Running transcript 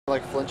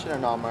Like flinching or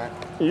no, I'm alright?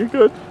 You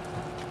good?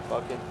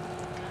 Fuck it.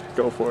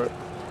 Go for it.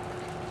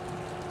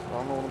 I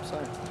don't know what I'm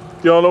saying.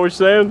 You don't know what you're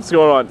saying? What's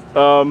going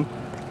on?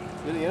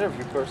 You're the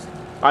interview person.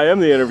 I am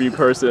the interview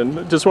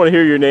person. Just want to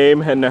hear your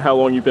name and how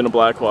long you've been a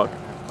Blackhawk.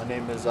 My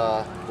name is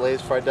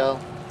Blaze Friedel.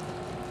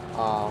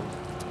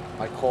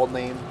 My code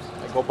names,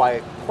 I go by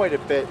quite a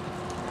bit.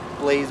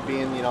 Blaze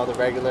being, you know, the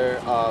regular,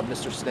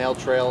 Mr. Snail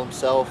Trail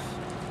himself,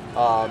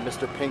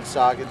 Mr. Pink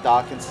Socket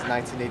Dawkins since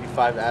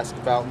 1985 asked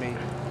about me.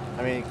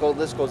 I mean,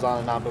 this goes on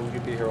and on, but we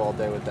could be here all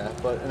day with that.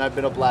 And I've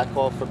been a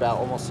Blackhawk for about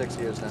almost 6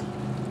 years now.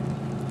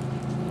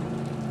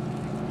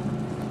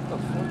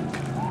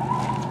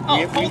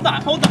 Oh,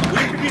 hold on. We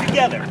interview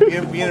together.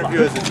 We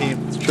interview as a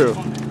team. It's true.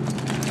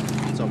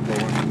 What's up,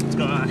 Bowen? What's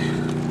going on?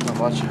 Not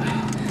much.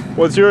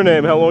 What's your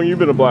name? How long you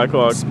been a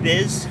Blackhawk?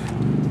 Spizzzzz.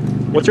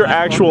 What's your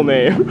actual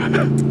name?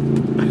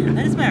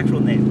 That is my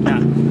actual name.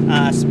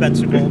 Nah.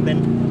 Spencer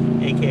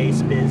Goldman, aka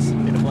Spizzzzz.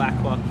 Been a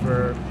Blackhawk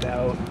for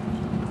about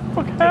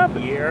a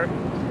year.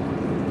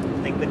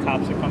 I think the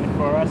cops are coming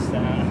for us.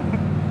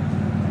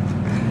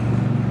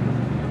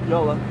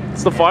 Yola.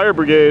 It's the fire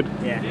brigade.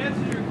 Yeah. The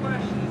answer to your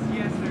question is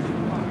yes, there's a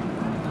fire.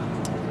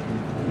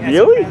 Yeah,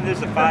 Really? So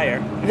there's a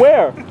fire.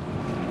 Where?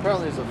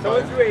 Apparently there's a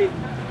Go fire. through a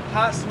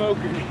hot smoke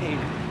grenade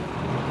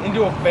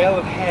into a bale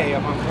of hay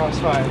up on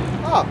Crossfire.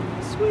 Oh,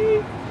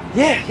 sweet.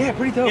 Yeah,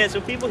 pretty dope. Yeah, so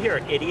people here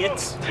are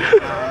idiots.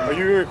 Are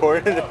you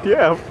recording?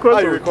 Yeah, of course. Oh,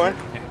 you're recording?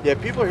 Yeah,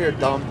 people here are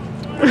dumb.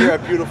 We're here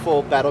at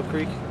beautiful Battle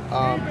Creek.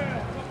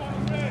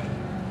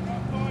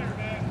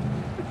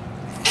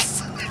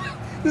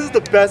 This is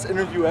the best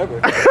interview ever.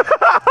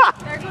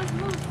 There goes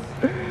Moose.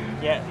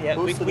 Yeah,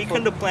 we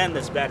couldn't have planned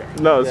this better.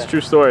 No, it's a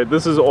true story.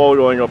 This is all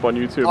going up on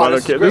YouTube. Oh, I don't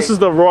this is care. great. This is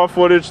the raw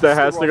footage that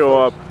has to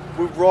go up.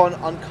 We're raw and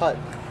uncut.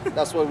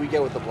 That's what we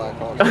get with the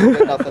Blackhawks. We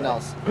get nothing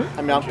else.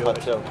 I mean, I'm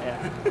cut too,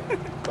 Yeah.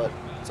 but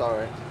it's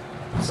alright.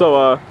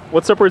 So,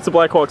 what separates the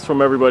Blackhawks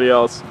from everybody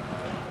else?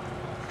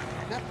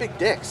 We got big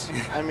dicks.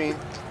 I mean,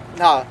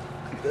 nah.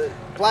 The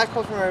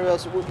Blackhawks from everybody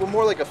else, we're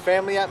more like a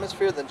family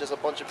atmosphere than just a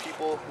bunch of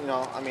people. You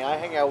know, I mean, I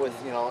hang out with,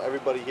 you know,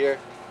 everybody here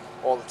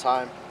all the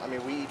time. I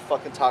mean, we eat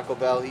fucking Taco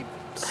Bell. He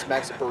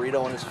smacks a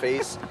burrito in his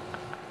face.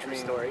 I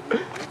mean,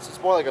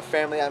 it's more like a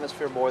family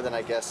atmosphere more than,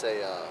 I guess,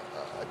 a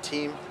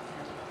team.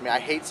 I mean, I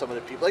hate some of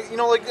the people. Like, you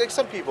know, like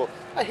some people.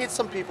 I hate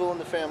some people in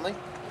the family.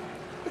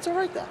 It's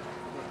alright though.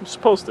 You're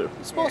supposed to.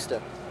 You're supposed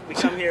to. We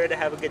come here to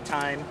have a good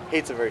time.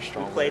 Hate's a very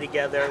strong We play word.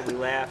 together. We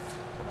laugh.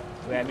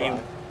 I mean,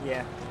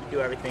 yeah, we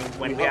do everything.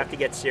 When we have to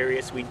get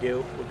serious, we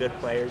do. We're good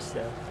players,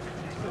 so.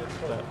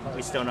 But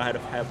we still know how to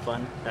have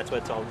fun. That's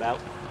what it's all about.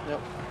 Yep.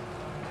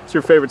 What's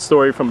your favorite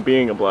story from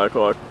being a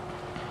Blackhawk?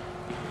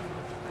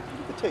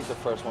 You can take the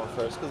first one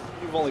first, because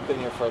you've only been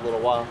here for a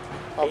little while.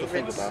 I'll have to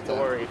think Favorite about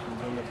story from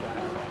being a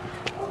Blackhawk.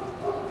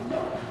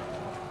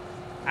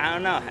 I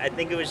don't know. I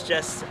think it was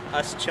just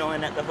us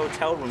chilling at the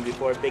hotel room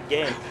before a big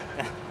game.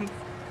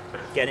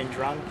 Getting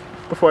drunk.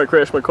 Before I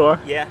crashed my car?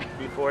 Yeah,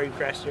 before you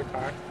crashed your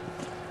car.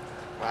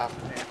 that. Wow.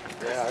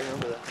 Yeah, I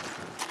remember that.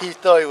 He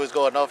thought he was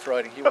going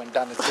off-roading. He went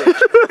down the ditch.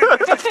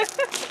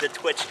 The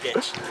Twitch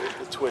ditch.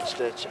 The Twitch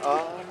ditch.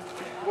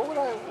 What would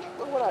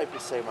I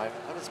say?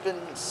 It's been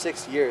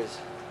 6 years.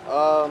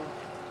 I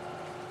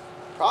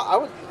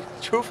would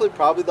truthfully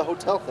probably the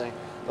hotel thing.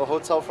 The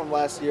hotel from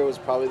last year was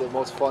probably the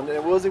most fun.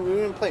 And we weren't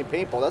even playing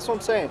paintball. That's what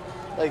I'm saying.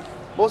 Like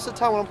most of the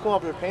time when I'm coming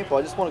up to paintball,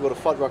 I just want to go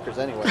to Fuddruckers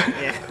anyway.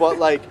 Yeah. But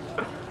like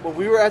when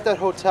we were at that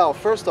hotel,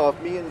 first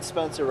off, me and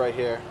Spencer right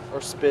here, or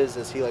Spizzzzz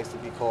as he likes to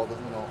be called,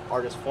 you know,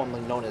 artist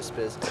formerly known as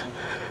Spizzzzz.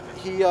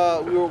 We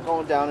were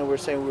going down and we were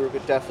saying we were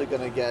definitely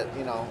going to get,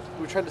 you know,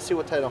 we were trying to see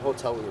what type of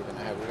hotel we were going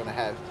to have. We were going to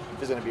have, if it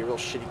was going to be a real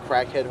shitty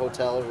crackhead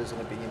hotel, or if it was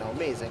going to be, you know,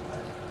 amazing.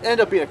 It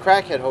ended up being a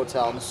crackhead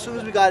hotel, and as soon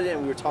as we got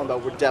in, we were talking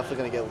about we're definitely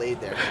going to get laid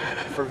there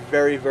for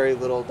very, very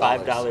little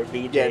dollars. $5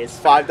 BJs. Yeah,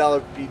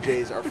 $5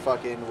 BJs are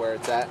fucking where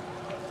it's at.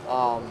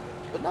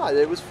 But no,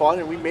 it was fun,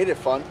 and we made it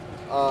fun.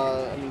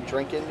 I mean,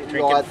 drinking. We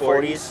all had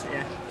 40s.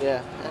 Yeah.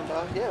 Yeah,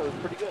 and yeah, it was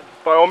pretty good.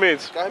 By all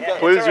means. Go ahead, Yeah,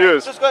 Please it's all right.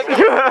 use. Just go ahead.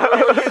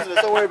 We're using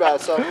this, don't worry about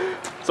it. So,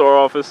 It's our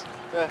office.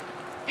 yeah.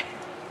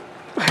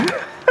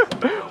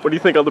 What do you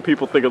think other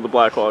people think of the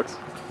Blackhawks?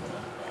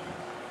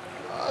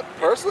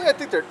 Personally, I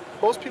think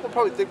most people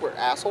probably think we're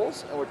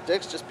assholes and we're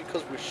dicks just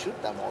because we shoot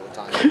them all the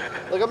time.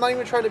 Like, I'm not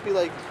even trying to be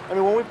like, I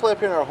mean, when we play up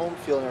here in our home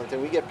field and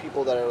everything, we get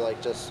people that are like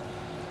just,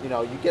 you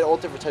know, you get all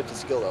different types of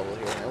skill level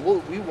here. And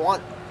we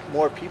want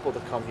more people to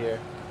come here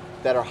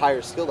that are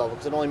higher skill level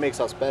because it only makes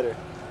us better.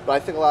 But I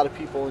think a lot of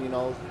people, you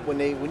know, when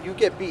you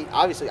get beat,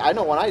 obviously, I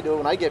know when I do it,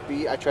 when I get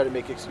beat, I try to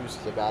make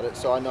excuses about it.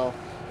 So I know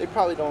they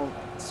probably don't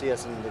see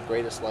us in the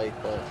greatest light,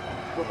 but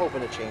we're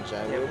hoping to change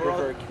that. Yeah, we're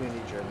very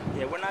community driven.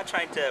 Yeah, we're not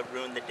trying to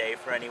ruin the day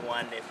for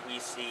anyone. If we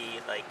see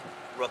like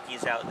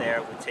rookies out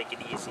there, we take it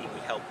easy, we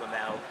help them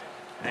out.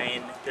 I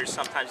mean, there's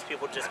sometimes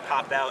people just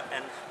pop out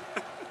and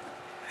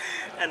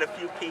and a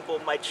few people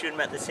might shoot them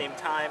at the same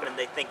time and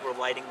they think we're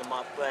lighting them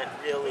up, but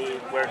really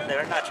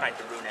they're not trying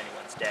to ruin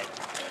anyone's day.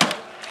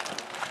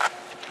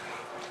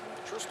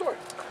 True story.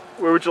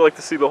 Where would you like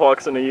to see the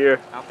Hawks in a year?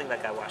 I don't think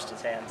that guy washed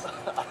his hands.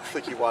 I don't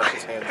think he washed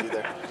his hands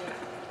either.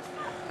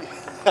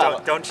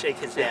 Don't shake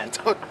his hand.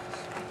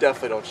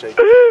 Definitely don't shake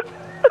it.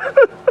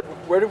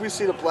 Where do we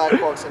see the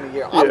Blackhawks in a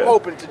year? I'm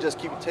hoping to just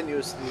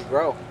continuously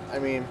grow. I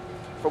mean,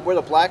 from where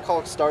the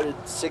Blackhawks started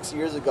 6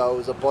 years ago, it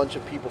was a bunch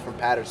of people from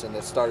Patterson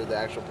that started the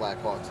actual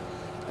Blackhawks.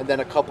 And then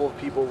a couple of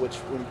people, which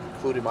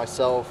included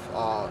myself,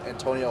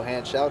 Antonio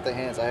Hands. Shout out to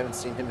Hands. I haven't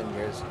seen him in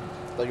years.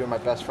 I thought you were my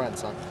best friend,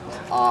 son.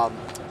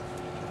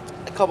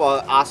 A couple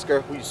of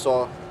Oscar, who you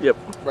saw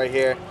right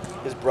here,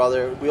 his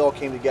brother. We all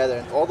came together.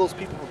 And all those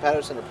people from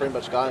Patterson are pretty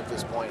much gone at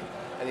this point.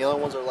 And the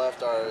only ones that are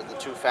left are the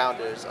two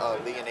founders,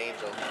 Lee and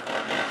Angel.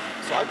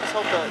 So I just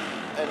hope that,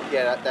 and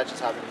yeah, that just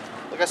happened.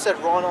 Like I said,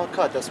 raw and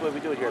uncut. That's the way we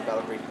do it here at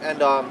Battle Creek.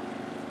 And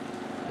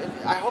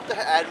I hope to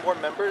add more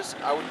members.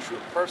 I would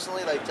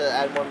personally like to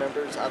add more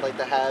members. I'd like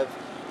to have,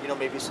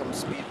 maybe some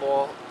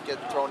speedball get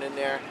thrown in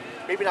there.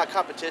 Maybe not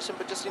competition,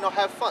 but just,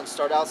 have fun.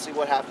 Start out, see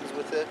what happens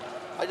with it.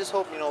 I just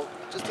hope,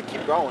 just to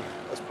keep growing.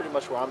 That's pretty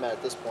much where I'm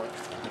at this point.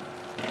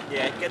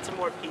 Yeah, get some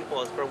more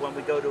people for when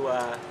we go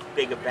to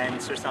big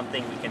events or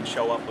something, we can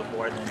show up with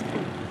more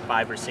than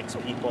 5 or 6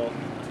 people.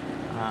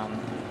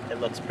 It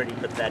looks pretty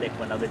pathetic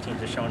when other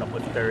teams are showing up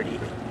with 30.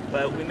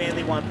 But we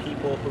mainly want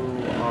people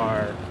who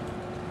are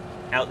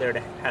out there to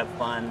have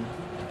fun,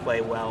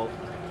 play well,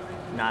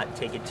 not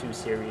take it too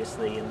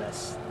seriously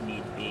unless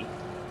need be.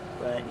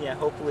 But yeah,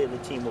 hopefully the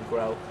team will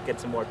grow, get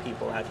some more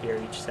people out here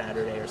each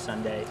Saturday or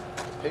Sunday.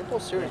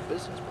 Paintball's serious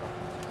business, bro.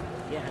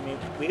 Yeah, I mean,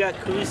 we got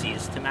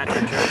koozies to match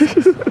our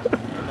jerseys.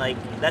 And,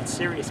 that's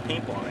serious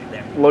paintball right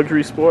there.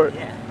 Luxury sport.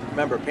 Yeah.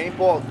 Remember,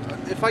 paintball,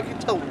 if I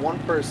could tell one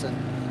person,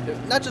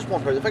 not just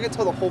one person, if I could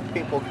tell the whole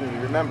paintball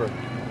community, remember,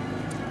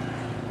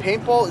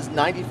 paintball is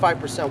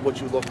 95% what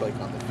you look like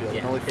on the field,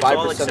 and only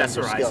 5% of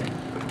your skill.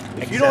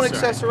 If you don't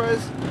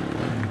accessorize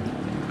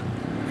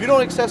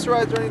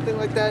or anything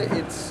like that,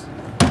 it's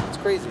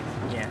crazy.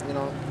 Yeah.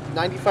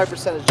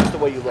 95% is just the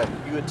way you look.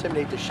 You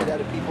intimidate the shit out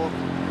of people.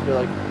 You're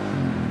like.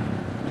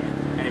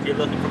 And if you're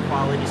looking for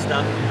quality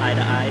stuff, Eye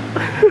to Eye.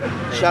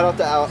 Shout out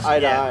to Eye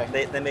to Eye.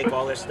 They make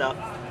all their stuff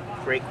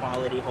great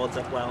quality, holds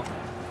up well.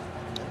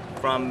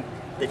 From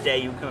the day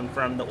you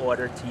confirm the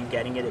order to you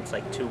getting it, it's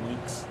like 2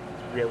 weeks,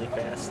 really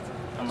fast.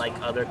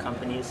 Unlike other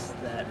companies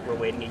that we're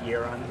waiting a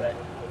year on, but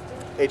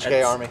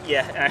HK Army.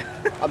 Yeah.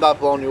 I'm not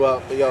blowing you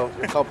up, but your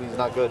company's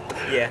not good.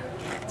 Yeah.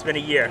 It's been a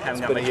year.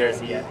 Haven't got my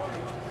jersey yet.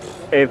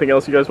 Anything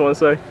else you guys want to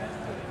say?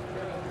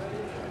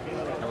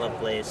 I love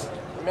Blaze.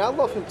 I mean, I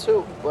love him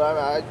too, but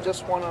I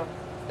just want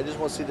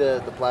to see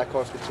the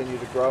Blackhawks continue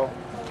to grow.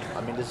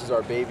 I mean, this is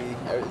our baby.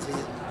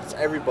 It's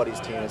everybody's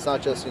team. It's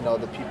not just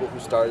the people who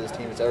started this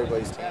team. It's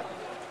everybody's team.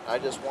 I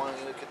just want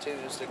it to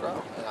continue to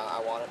grow, and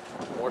I want it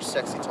more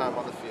sexy time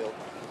on the field.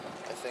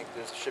 I think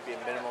there should be a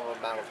minimum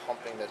amount of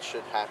humping that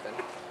should happen,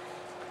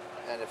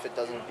 and if it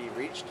doesn't be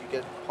reached, you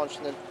get punched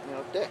in the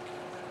dick.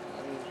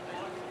 I mean,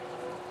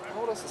 I don't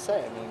know what else to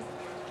say. I mean,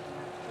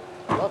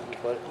 I love you,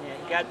 but yeah,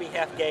 you gotta be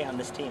half gay on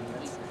this team.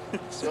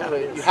 That's how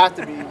it is. You have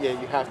to be. Yeah,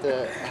 you have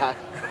to.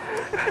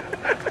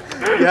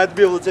 You have to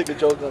be able to take a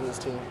joke on this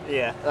team.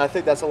 Yeah. And I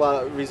think that's a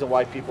lot of reason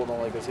why people don't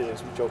like us here.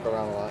 We joke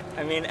around a lot.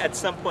 I mean, at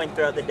some point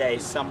throughout the day,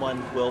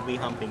 someone will be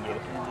humping you,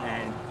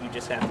 and you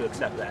just have to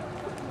accept that.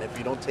 And if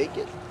you don't take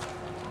it,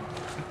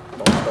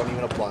 don't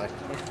even apply.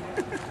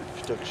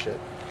 Just took a shit.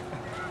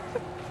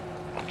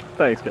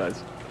 Thanks,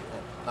 guys.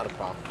 Not a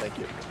problem. Thank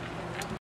you.